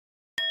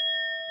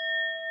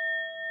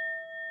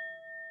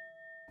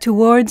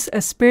Towards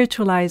a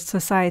Spiritualized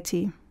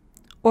Society,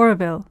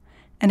 Auroville,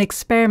 an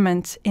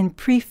experiment in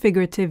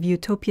prefigurative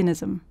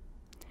utopianism.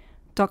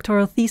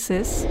 Doctoral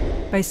thesis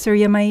by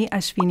Suryamayi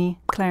Ashvini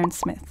Clarence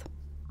Smith.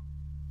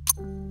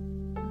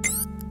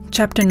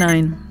 Chapter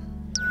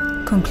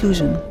 9.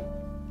 Conclusion.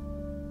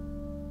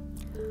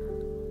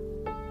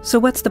 So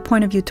what's the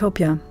point of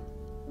utopia?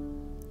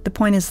 The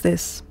point is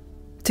this: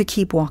 to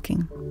keep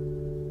walking.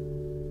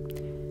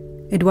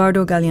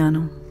 Eduardo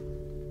Galeano.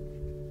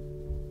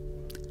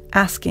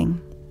 Asking,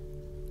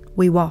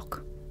 we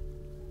walk.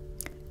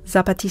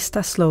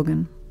 Zapatista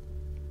slogan.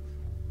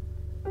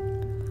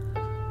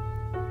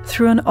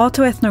 Through an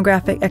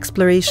autoethnographic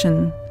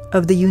exploration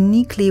of the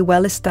uniquely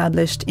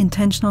well-established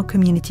intentional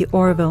community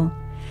Auroville,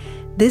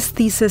 this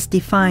thesis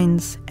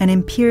defines and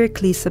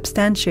empirically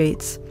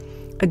substantiates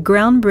a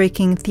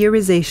groundbreaking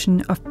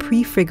theorization of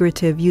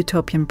prefigurative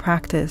utopian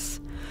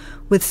practice,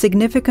 with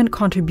significant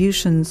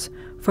contributions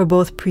for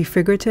both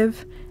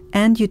prefigurative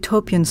and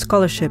utopian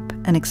scholarship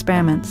and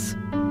experiments.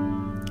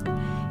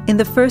 In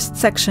the first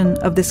section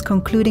of this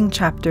concluding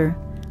chapter,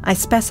 I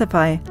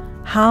specify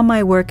how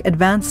my work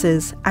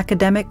advances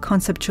academic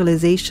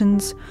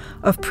conceptualizations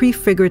of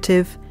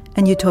prefigurative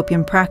and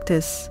utopian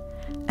practice,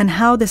 and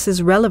how this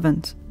is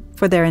relevant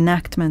for their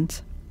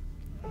enactment.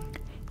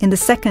 In the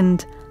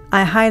second,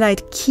 I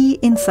highlight key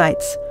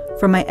insights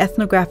from my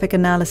ethnographic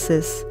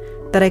analysis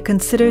that I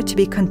consider to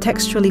be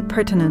contextually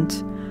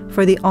pertinent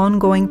for the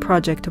ongoing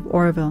project of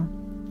Auroville.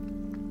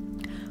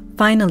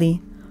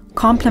 Finally,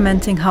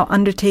 complementing how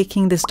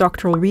undertaking this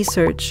doctoral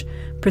research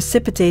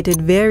precipitated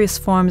various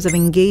forms of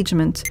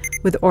engagement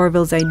with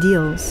Auroville's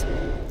ideals,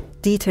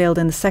 detailed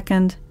in the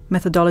second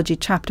methodology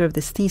chapter of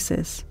this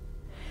thesis.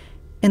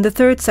 In the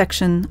third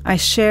section, I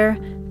share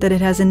that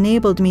it has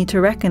enabled me to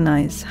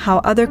recognize how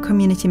other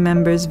community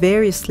members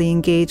variously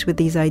engage with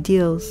these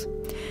ideals,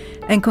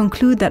 and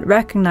conclude that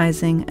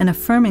recognizing and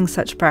affirming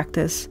such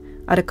practice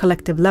at a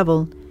collective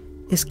level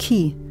is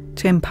key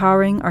to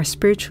empowering our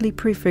spiritually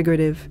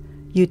prefigurative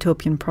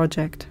utopian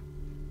project.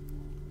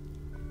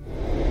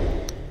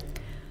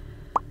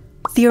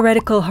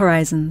 Theoretical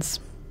horizons.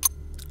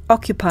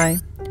 Occupy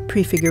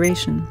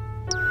prefiguration.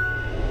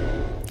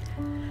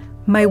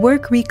 My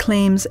work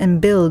reclaims and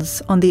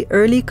builds on the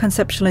early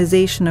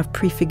conceptualization of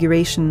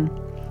prefiguration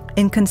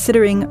in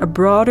considering a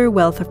broader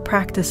wealth of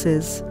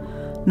practices,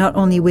 not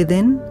only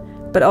within,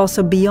 but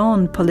also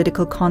beyond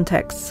political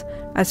contexts,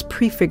 as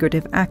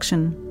prefigurative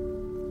action.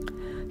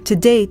 To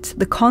date,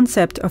 the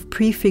concept of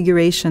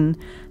prefiguration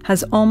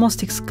has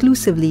almost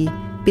exclusively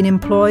been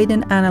employed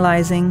in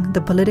analyzing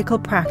the political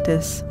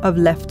practice of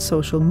left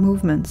social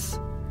movements.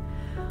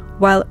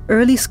 While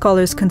early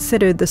scholars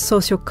considered the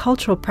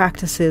socio-cultural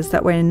practices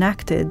that were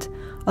enacted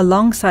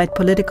alongside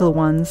political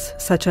ones,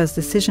 such as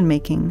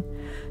decision-making,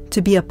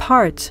 to be a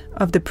part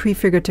of the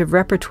prefigurative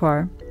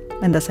repertoire,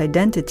 and thus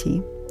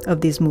identity, of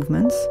these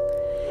movements,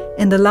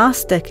 in the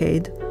last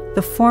decade,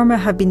 the former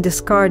have been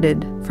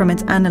discarded from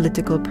its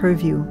analytical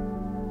purview.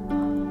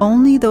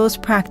 Only those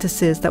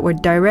practices that were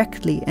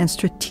directly and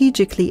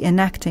strategically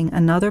enacting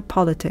another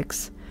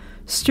politics,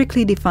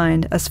 strictly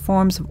defined as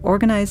forms of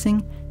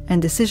organizing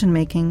and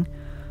decision-making,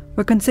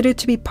 were considered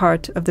to be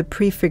part of the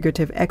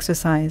prefigurative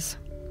exercise.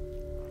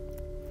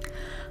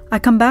 I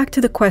come back to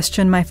the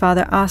question my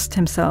father asked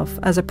himself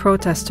as a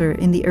protester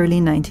in the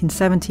early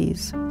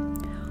 1970s.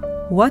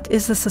 What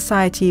is the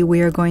society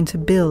we are going to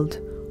build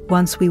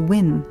once we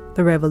win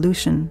the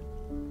revolution?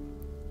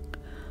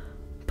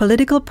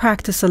 Political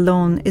practice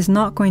alone is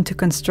not going to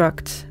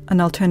construct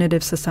an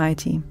alternative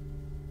society.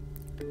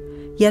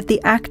 Yet the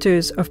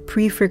actors of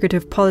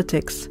prefigurative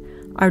politics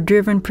are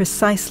driven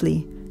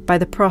precisely by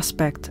the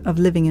prospect of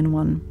living in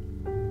one.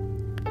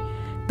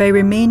 By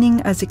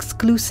remaining as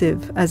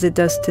exclusive as it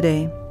does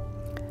today,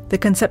 the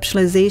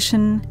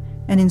conceptualization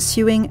and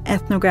ensuing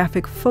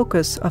ethnographic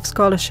focus of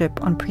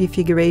scholarship on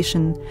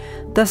prefiguration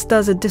thus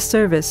does a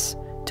disservice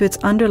to its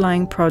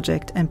underlying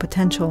project and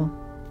potential.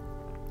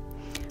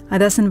 I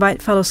thus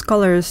invite fellow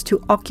scholars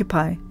to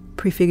occupy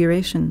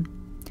prefiguration.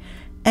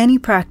 Any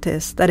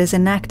practice that is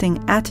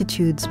enacting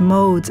attitudes,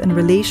 modes, and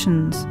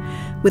relations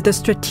with the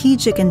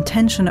strategic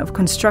intention of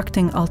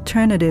constructing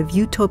alternative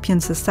utopian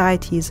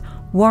societies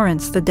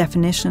warrants the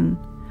definition,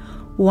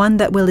 one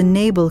that will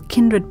enable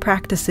kindred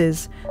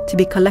practices to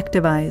be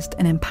collectivized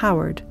and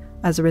empowered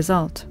as a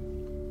result.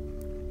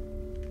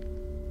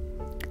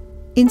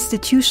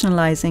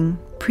 Institutionalizing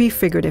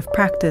prefigurative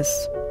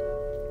practice.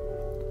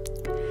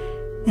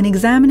 In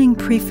examining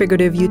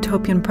prefigurative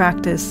utopian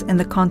practice in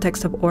the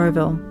context of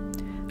Auroville,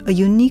 a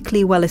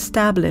uniquely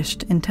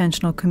well-established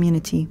intentional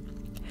community,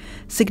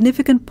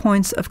 significant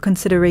points of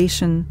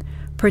consideration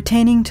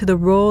pertaining to the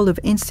role of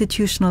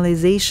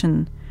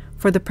institutionalization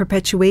for the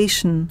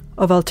perpetuation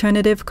of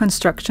alternative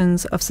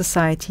constructions of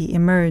society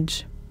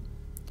emerge.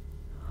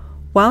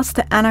 Whilst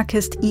the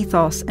anarchist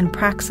ethos and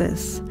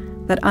praxis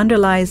that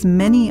underlies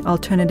many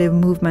alternative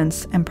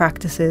movements and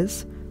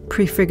practices,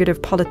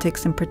 prefigurative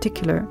politics in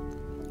particular,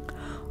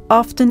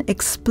 often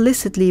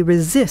explicitly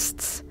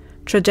resists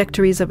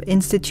trajectories of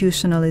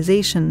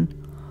institutionalization,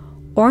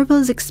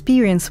 Auroville's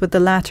experience with the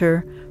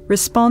latter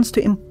responds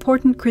to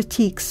important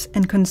critiques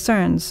and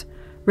concerns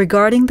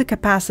regarding the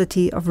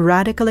capacity of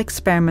radical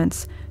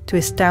experiments to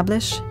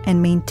establish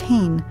and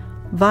maintain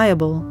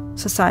viable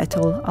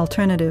societal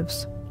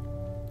alternatives.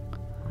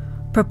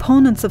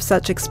 Proponents of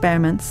such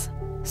experiments,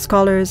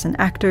 scholars and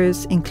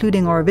actors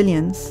including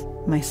Aurovillians,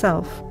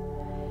 myself,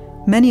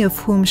 many of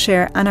whom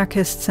share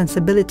anarchist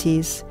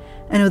sensibilities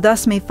and who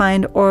thus may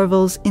find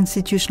Auroville's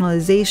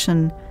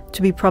institutionalization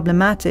to be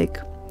problematic,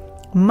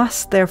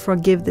 must therefore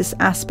give this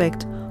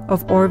aspect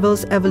of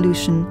Auroville's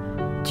evolution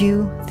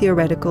due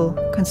theoretical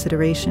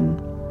consideration.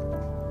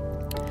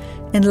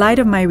 In light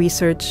of my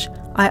research,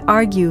 I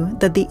argue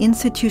that the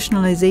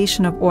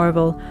institutionalization of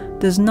Auroville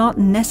does not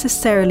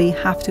necessarily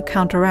have to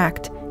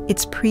counteract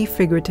its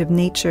prefigurative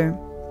nature.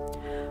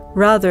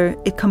 Rather,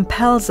 it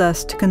compels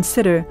us to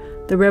consider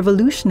the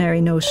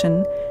revolutionary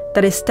notion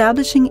that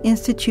establishing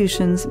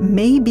institutions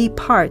may be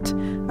part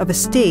of a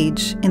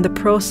stage in the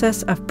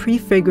process of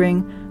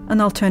prefiguring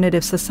an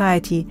alternative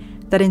society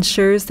that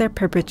ensures their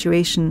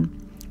perpetuation,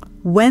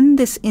 when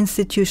this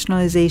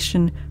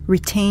institutionalization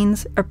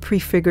retains a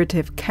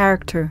prefigurative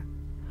character,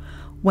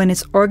 when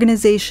its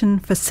organization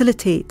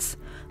facilitates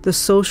the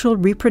social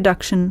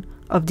reproduction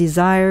of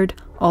desired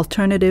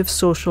alternative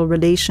social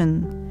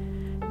relation,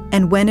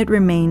 and when it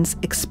remains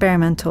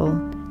experimental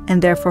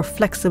and therefore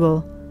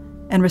flexible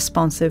and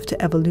responsive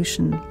to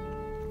evolution.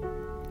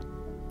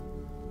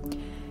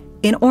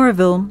 In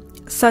Auroville,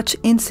 such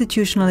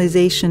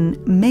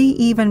institutionalization may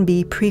even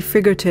be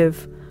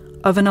prefigurative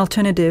of an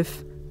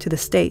alternative to the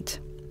state.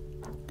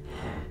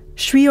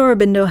 Sri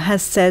Aurobindo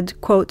has said,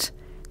 quote,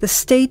 "The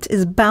state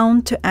is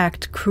bound to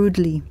act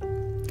crudely.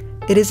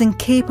 It is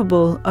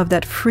incapable of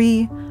that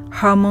free,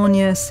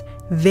 harmonious,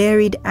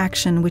 varied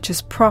action which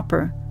is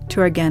proper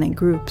to organic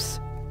groups."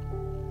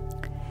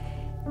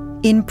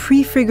 In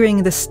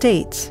prefiguring the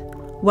state,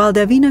 while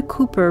Davina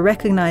Cooper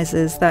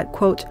recognizes that,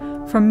 quote,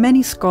 "For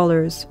many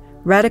scholars,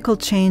 radical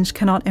change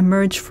cannot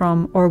emerge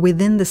from or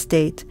within the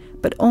state,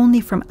 but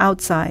only from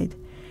outside,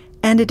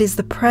 and it is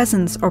the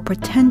presence or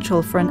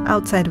potential for an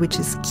outside which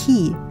is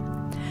key,"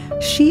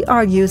 she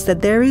argues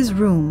that there is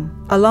room,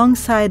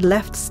 alongside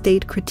left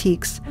state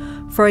critiques,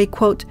 for a,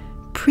 quote,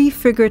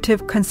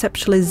 "prefigurative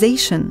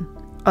conceptualization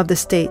of the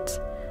state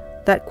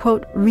that,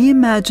 quote,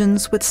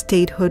 reimagines what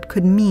statehood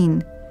could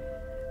mean,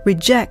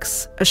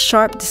 rejects a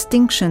sharp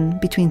distinction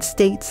between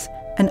states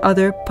and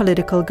other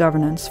political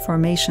governance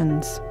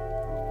formations."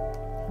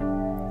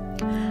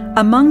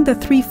 Among the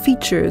three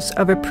features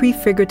of a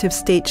prefigurative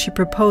state she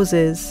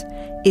proposes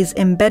is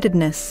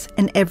embeddedness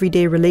in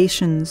everyday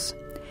relations,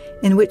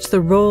 in which the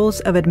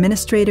roles of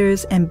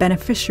administrators and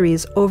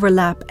beneficiaries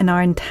overlap and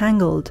are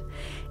entangled,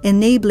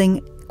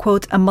 enabling,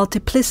 quote, "a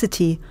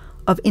multiplicity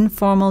of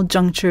informal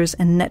junctures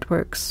and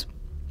networks,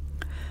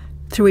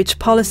 through which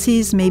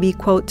policies may be,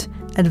 quote,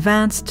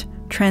 advanced,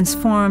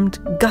 transformed,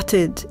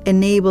 gutted,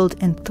 enabled,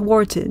 and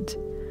thwarted,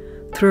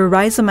 through a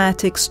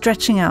rhizomatic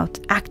stretching out,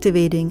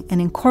 activating, and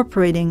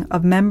incorporating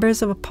of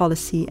members of a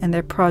policy and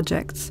their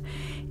projects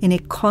in a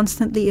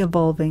constantly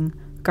evolving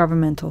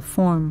governmental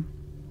form.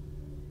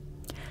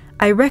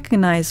 I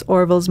recognize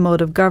Auroville's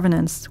mode of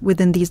governance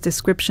within these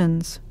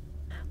descriptions.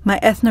 My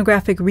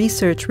ethnographic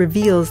research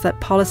reveals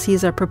that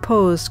policies are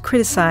proposed,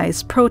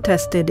 criticized,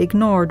 protested,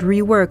 ignored,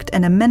 reworked,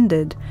 and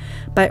amended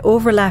by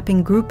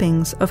overlapping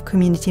groupings of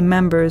community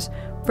members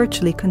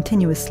virtually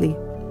continuously.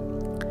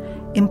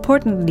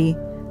 Importantly,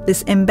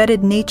 this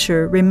embedded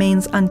nature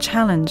remains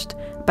unchallenged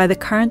by the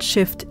current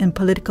shift in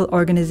political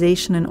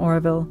organization in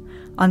Auroville,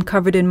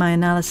 uncovered in my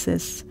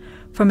analysis,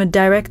 from a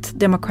direct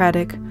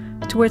democratic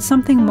towards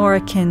something more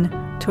akin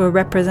to a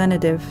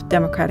representative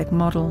democratic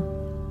model.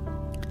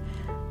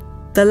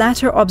 The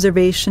latter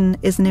observation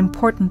is an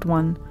important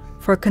one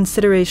for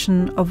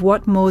consideration of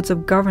what modes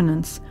of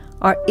governance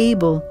are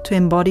able to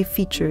embody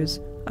features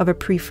of a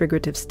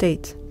prefigurative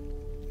state.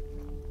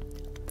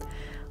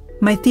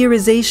 My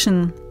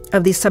theorization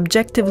of the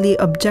subjectively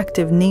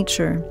objective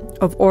nature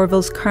of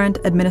Auroville's current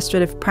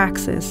administrative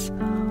praxis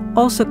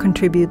also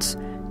contributes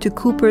to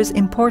Cooper's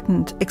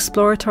important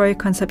exploratory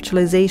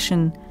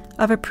conceptualization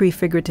of a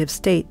prefigurative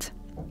state.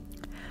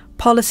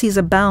 Policies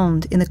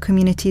abound in the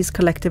community's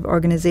collective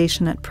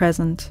organization at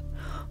present,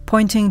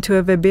 pointing to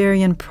a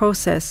Weberian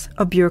process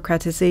of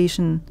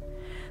bureaucratization,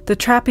 the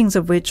trappings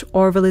of which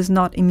Auroville is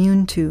not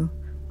immune to,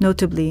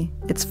 notably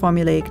its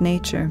formulaic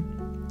nature.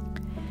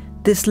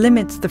 This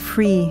limits the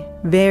free,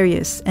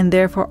 various, and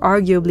therefore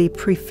arguably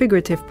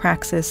prefigurative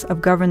praxis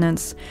of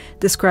governance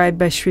described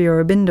by Sri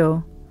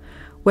Aurobindo,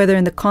 whether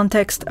in the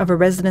context of a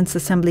residents'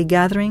 assembly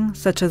gathering,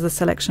 such as the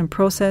selection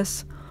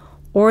process,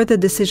 or the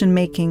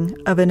decision-making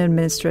of an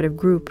administrative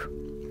group.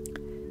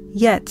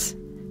 Yet,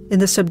 in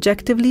the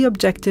subjectively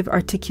objective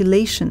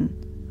articulation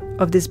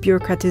of this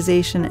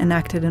bureaucratization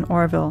enacted in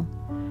Auroville,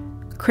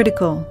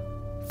 critical,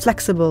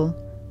 flexible,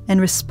 and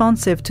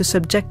responsive to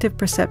subjective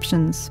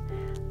perceptions,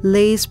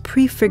 lays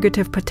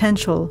prefigurative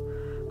potential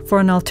for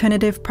an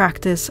alternative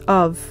practice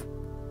of,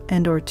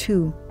 and or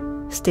to,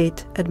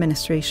 state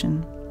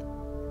administration.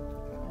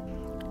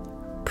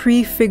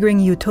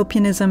 Prefiguring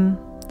Utopianism,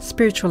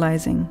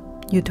 Spiritualizing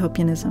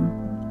Utopianism.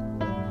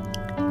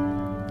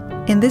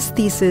 In this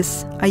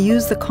thesis, I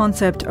use the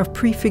concept of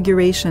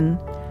prefiguration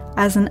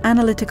as an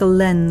analytical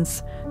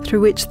lens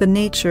through which the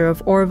nature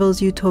of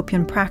Auroville's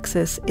utopian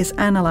praxis is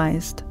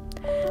analysed,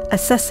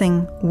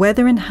 assessing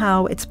whether and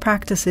how its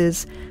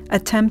practices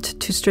attempt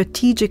to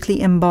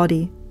strategically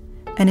embody,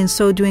 and in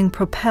so doing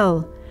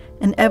propel,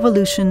 an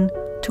evolution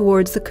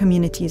towards the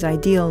community's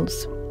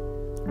ideals.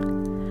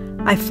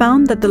 I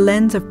found that the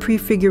lens of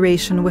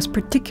prefiguration was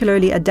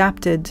particularly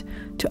adapted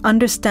to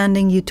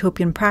understanding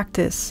utopian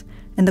practice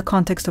in the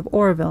context of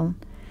Auroville,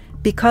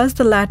 because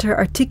the latter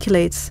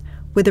articulates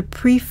with a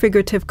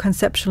prefigurative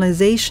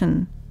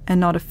conceptualization,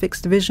 and not a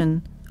fixed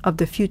vision, of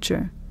the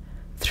future,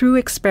 through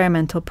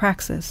experimental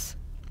praxis.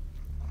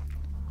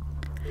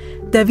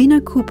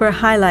 Davina Cooper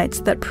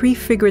highlights that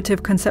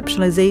prefigurative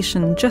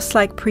conceptualization, just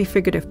like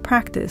prefigurative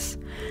practice,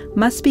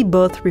 must be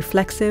both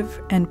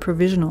reflexive and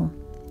provisional.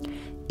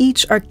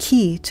 Each are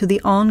key to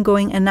the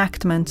ongoing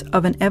enactment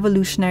of an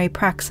evolutionary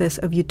praxis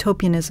of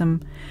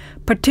utopianism,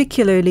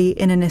 particularly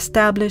in an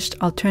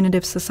established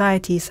alternative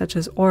society such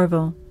as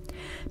Auroville,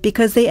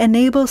 because they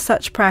enable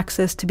such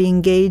praxis to be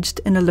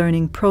engaged in a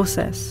learning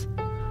process,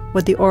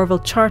 what the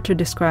Auroville Charter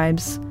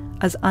describes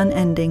as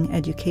unending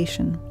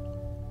education.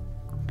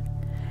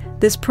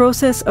 This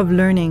process of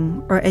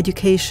learning or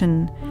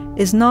education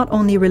is not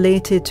only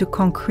related to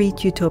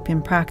concrete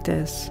utopian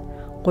practice,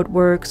 what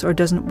works or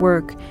doesn't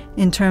work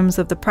in terms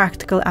of the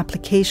practical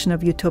application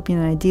of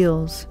utopian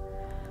ideals,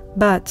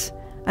 but,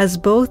 as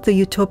both the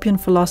utopian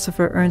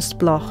philosopher Ernst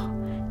Bloch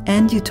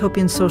and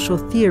utopian social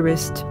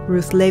theorist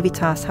Ruth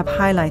Levitas have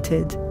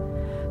highlighted,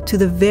 to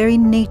the very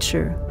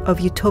nature of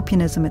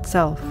utopianism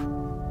itself.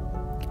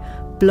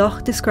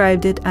 Bloch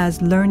described it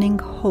as learning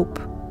hope,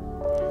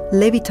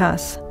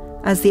 Levitas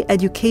as the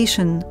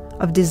education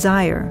of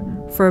desire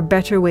for a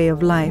better way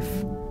of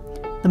life,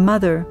 the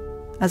mother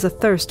as a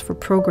thirst for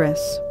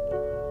progress.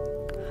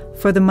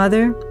 For the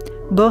mother,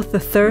 both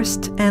the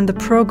thirst and the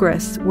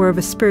progress were of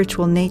a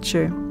spiritual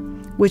nature,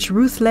 which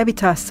Ruth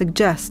Levitas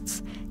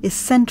suggests is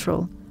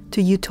central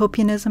to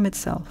utopianism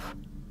itself.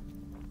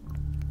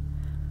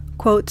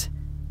 Quote,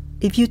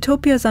 "If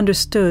utopia is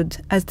understood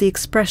as the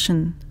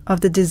expression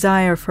of the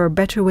desire for a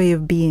better way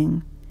of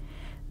being,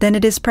 then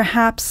it is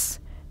perhaps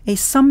a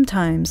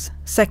sometimes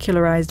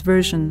secularized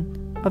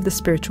version of the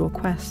spiritual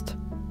quest."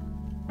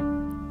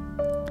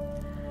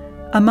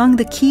 Among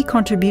the key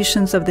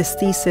contributions of this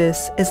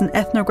thesis is an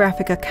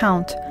ethnographic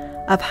account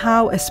of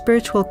how a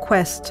spiritual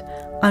quest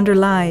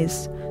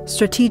underlies,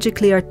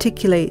 strategically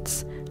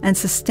articulates, and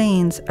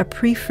sustains a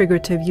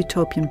prefigurative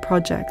utopian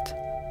project.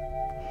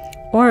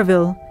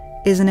 Auroville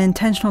is an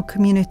intentional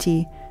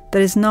community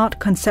that is not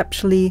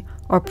conceptually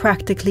or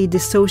practically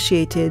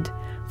dissociated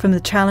from the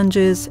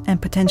challenges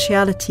and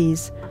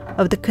potentialities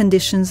of the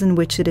conditions in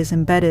which it is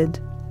embedded,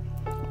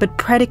 but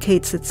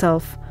predicates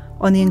itself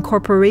on the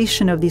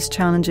incorporation of these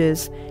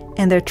challenges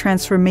and their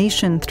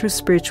transformation through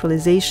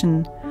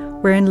spiritualization,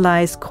 wherein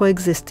lies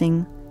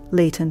coexisting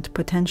latent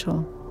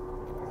potential.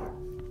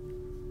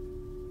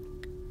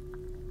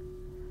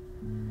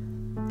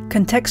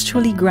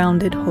 Contextually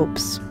grounded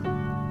hopes.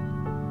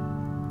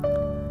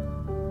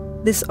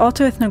 This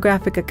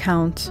autoethnographic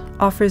account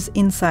offers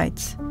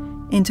insights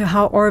into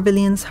how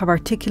Aurovillians have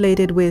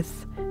articulated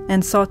with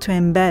and sought to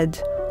embed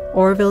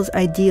Auroville's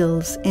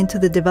ideals into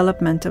the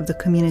development of the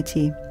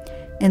community,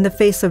 in the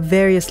face of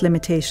various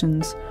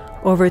limitations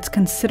over its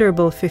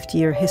considerable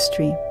 50-year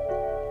history.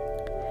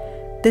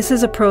 This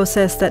is a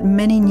process that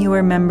many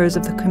newer members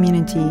of the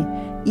community,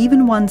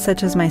 even ones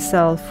such as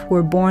myself who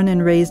were born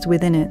and raised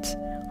within it,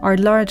 are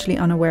largely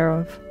unaware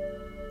of.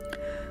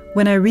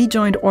 When I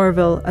rejoined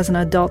Auroville as an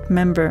adult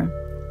member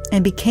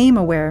and became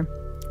aware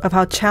of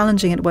how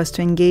challenging it was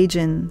to engage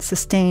in,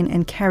 sustain,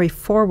 and carry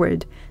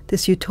forward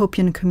this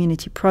utopian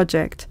community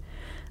project,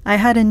 I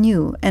had a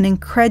new and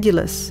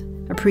incredulous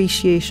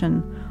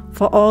appreciation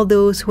for all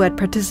those who had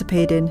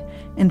participated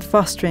in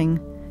fostering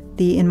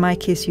the, in my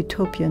case,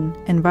 utopian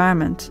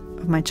environment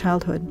of my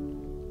childhood.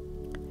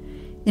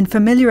 In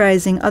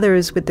familiarizing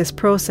others with this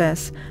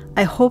process,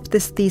 I hope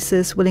this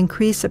thesis will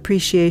increase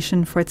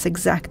appreciation for its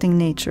exacting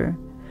nature,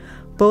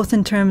 both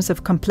in terms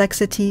of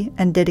complexity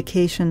and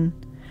dedication,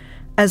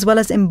 as well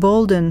as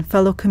embolden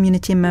fellow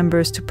community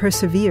members to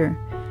persevere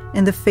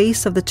in the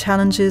face of the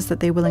challenges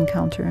that they will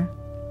encounter.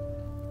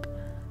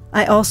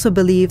 I also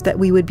believe that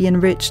we would be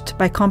enriched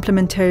by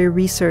complementary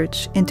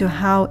research into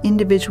how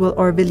individual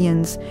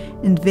Aurovillians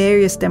in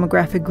various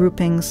demographic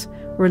groupings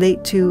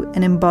relate to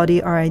and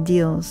embody our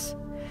ideals,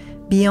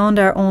 beyond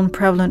our own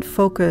prevalent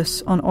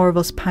focus on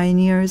Auroville's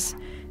pioneers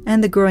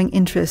and the growing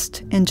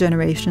interest in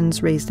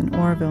generations raised in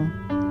Auroville.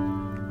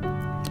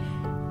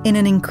 In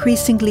an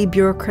increasingly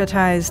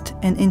bureaucratized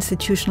and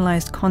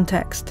institutionalized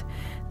context,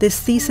 this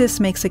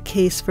thesis makes a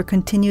case for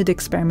continued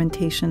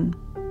experimentation.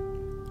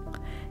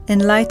 In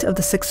light of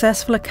the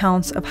successful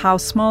accounts of how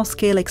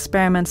small-scale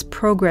experiments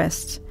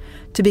progressed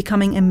to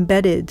becoming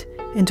embedded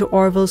into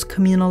Auroville's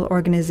communal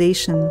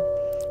organization,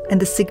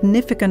 and the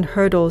significant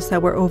hurdles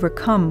that were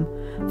overcome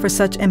for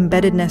such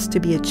embeddedness to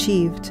be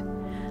achieved,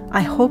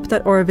 I hope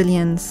that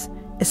Aurovillians,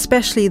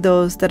 especially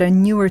those that are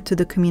newer to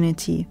the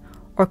community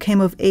or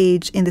came of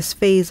age in this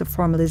phase of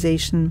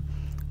formalization,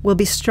 will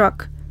be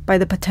struck by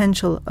the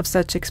potential of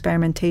such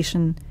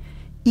experimentation,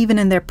 even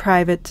in their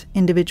private,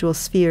 individual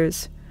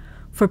spheres,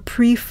 for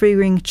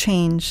prefiguring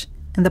change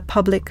in the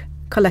public,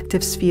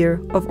 collective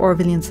sphere of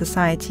Aurovillian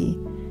society,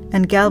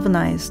 and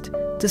galvanized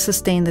to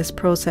sustain this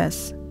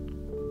process.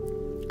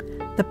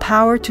 The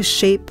power to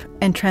shape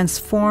and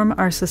transform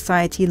our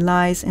society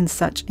lies in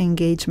such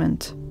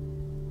engagement.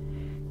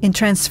 In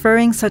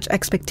transferring such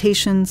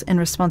expectations and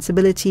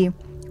responsibility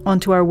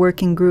onto our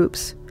working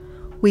groups,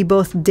 we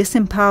both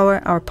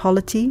disempower our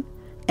polity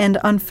and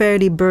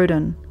unfairly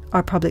burden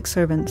our public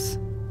servants.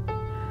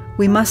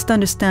 We must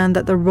understand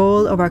that the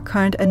role of our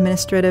current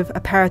administrative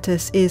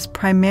apparatus is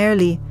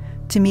primarily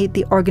to meet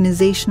the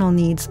organizational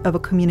needs of a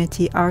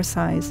community our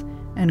size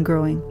and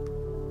growing.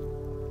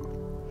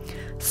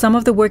 Some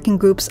of the working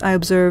groups I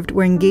observed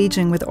were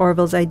engaging with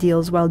Auroville's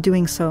ideals while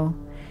doing so,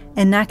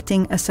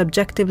 enacting a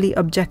subjectively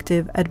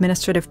objective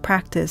administrative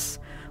practice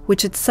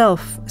which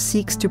itself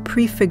seeks to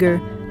prefigure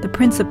the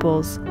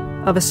principles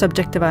of a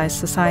subjectivized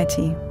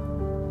society.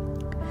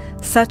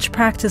 Such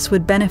practice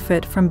would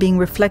benefit from being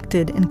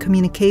reflected in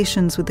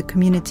communications with the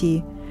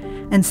community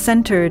and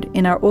centered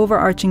in our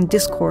overarching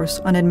discourse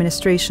on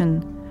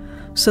administration,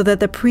 so that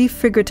the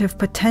prefigurative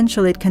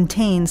potential it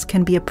contains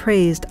can be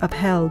appraised,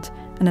 upheld,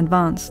 and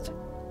advanced.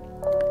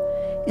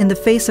 In the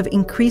face of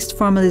increased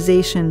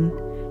formalization,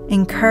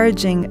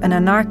 encouraging an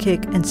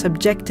anarchic and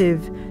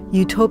subjective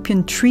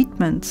utopian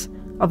treatment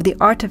of the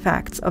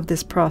artifacts of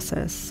this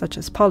process, such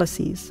as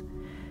policies,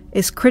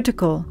 is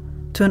critical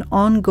to an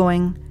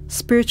ongoing,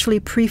 spiritually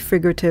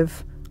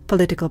prefigurative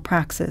political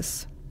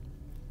praxis.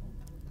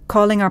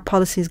 Calling our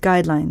policies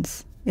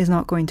guidelines is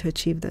not going to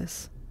achieve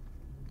this.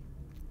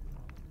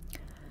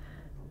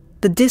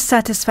 The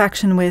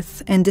dissatisfaction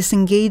with and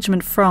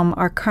disengagement from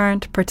our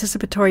current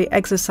participatory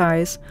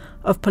exercise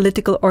of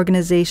political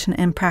organization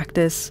and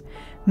practice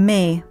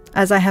may,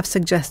 as I have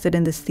suggested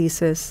in this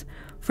thesis,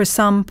 for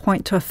some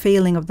point to a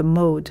failing of the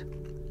mode.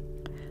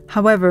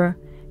 However,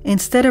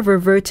 instead of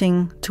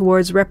reverting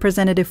towards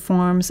representative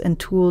forms and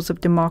tools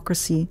of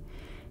democracy,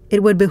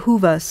 it would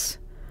behoove us,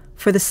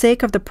 for the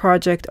sake of the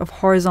project of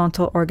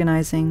horizontal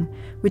organizing,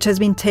 which has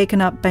been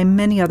taken up by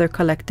many other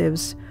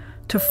collectives,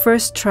 to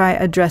first try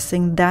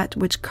addressing that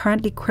which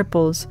currently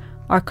cripples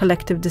our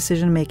collective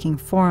decision-making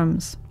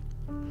forums.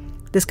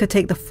 This could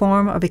take the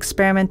form of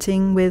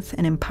experimenting with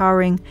and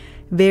empowering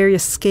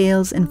various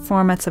scales and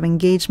formats of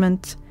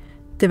engagement,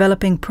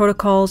 developing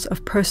protocols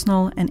of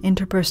personal and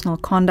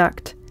interpersonal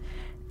conduct,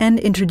 and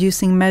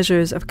introducing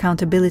measures of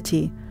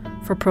accountability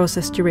for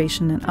process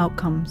duration and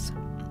outcomes.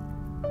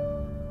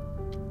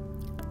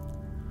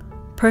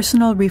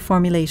 Personal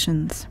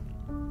reformulations.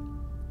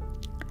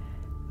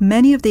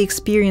 Many of the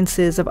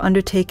experiences of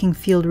undertaking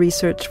field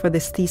research for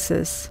this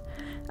thesis,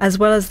 as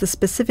well as the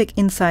specific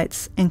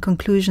insights and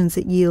conclusions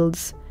it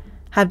yields,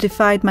 have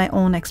defied my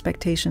own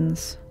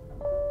expectations.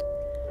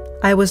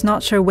 I was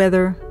not sure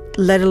whether,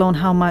 let alone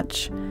how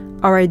much,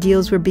 our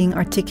ideals were being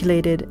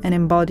articulated and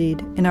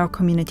embodied in our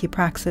community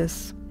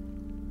praxis.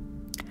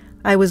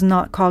 I was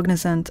not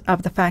cognizant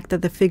of the fact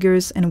that the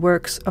figures and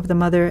works of the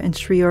Mother and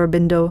Sri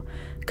Aurobindo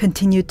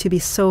continued to be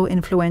so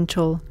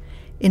influential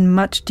in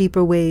much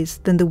deeper ways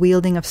than the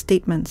wielding of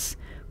statements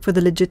for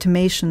the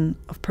legitimation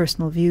of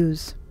personal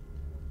views.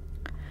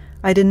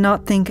 I did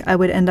not think I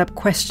would end up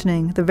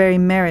questioning the very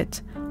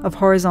merit of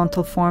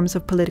horizontal forms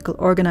of political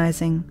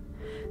organizing,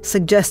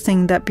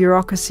 suggesting that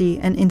bureaucracy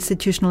and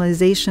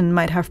institutionalization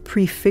might have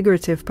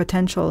prefigurative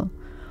potential,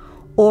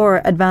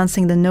 or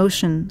advancing the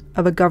notion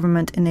of a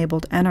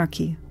government-enabled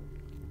anarchy.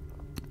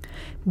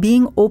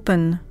 Being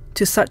open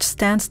to such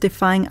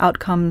stance-defying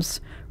outcomes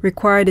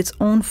required its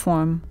own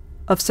form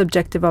of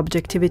subjective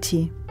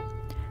objectivity,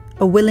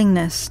 a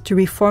willingness to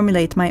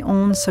reformulate my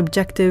own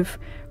subjective,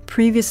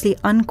 previously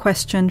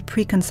unquestioned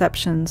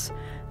preconceptions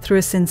through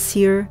a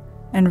sincere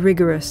and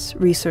rigorous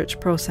research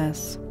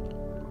process.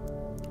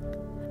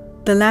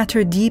 The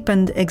latter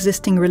deepened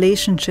existing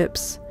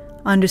relationships,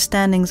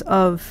 understandings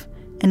of,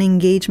 and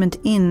engagement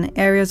in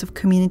areas of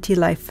community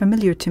life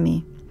familiar to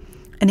me,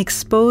 and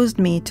exposed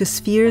me to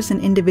spheres and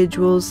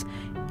individuals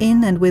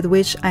in and with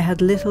which I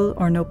had little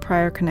or no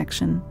prior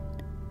connection.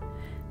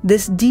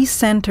 This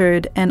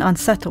decentered and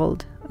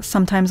unsettled,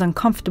 sometimes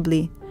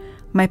uncomfortably,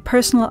 my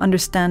personal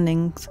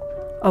understandings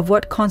of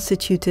what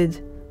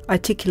constituted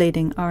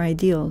articulating our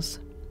ideals.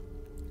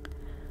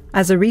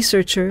 As a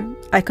researcher,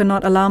 I could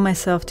not allow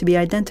myself to be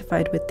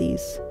identified with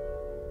these.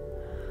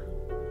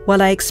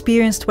 While I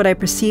experienced what I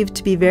perceived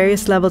to be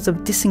various levels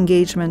of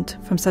disengagement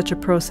from such a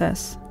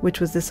process, which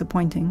was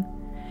disappointing,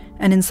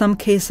 and in some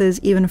cases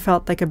even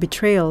felt like a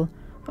betrayal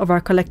of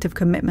our collective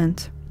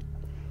commitment,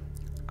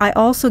 I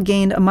also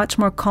gained a much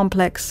more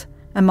complex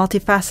and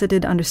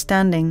multifaceted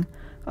understanding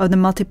of the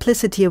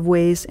multiplicity of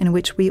ways in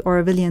which we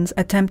Aurovillians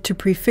attempt to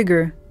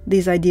prefigure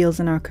these ideals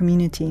in our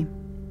community.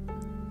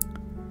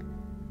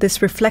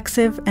 This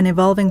reflexive and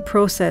evolving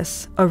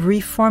process of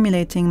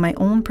reformulating my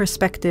own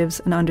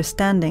perspectives and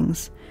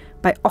understandings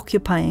by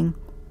occupying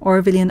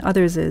Aurovillian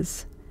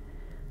others'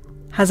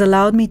 has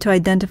allowed me to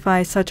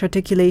identify such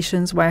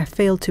articulations where I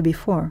failed to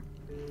before,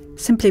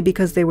 simply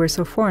because they were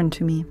so foreign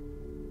to me.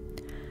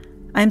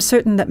 I am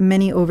certain that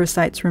many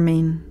oversights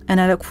remain, and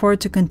I look forward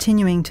to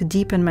continuing to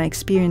deepen my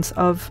experience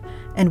of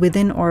and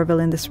within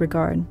Auroville in this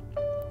regard.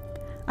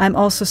 I am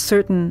also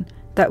certain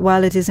that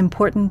while it is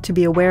important to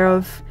be aware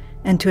of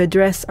and to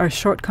address our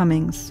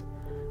shortcomings,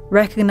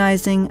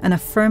 recognizing and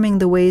affirming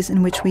the ways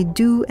in which we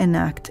do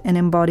enact and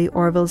embody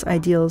Auroville's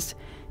ideals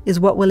is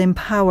what will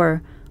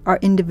empower our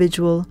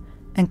individual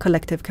and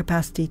collective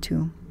capacity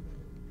to.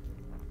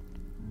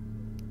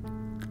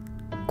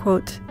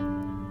 Quote,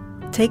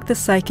 "Take the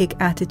psychic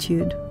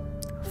attitude,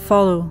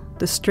 follow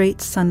the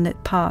straight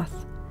sunlit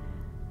path,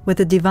 with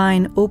the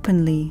divine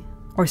openly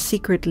or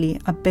secretly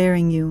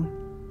upbearing you.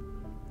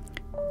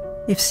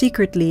 If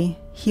secretly,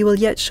 he will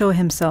yet show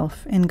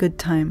himself in good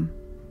time.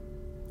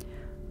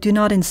 Do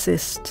not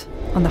insist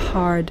on the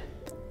hard,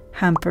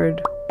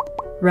 hampered,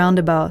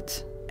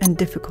 roundabout, and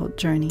difficult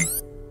journey."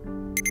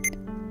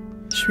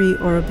 Sri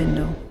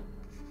Aurobindo.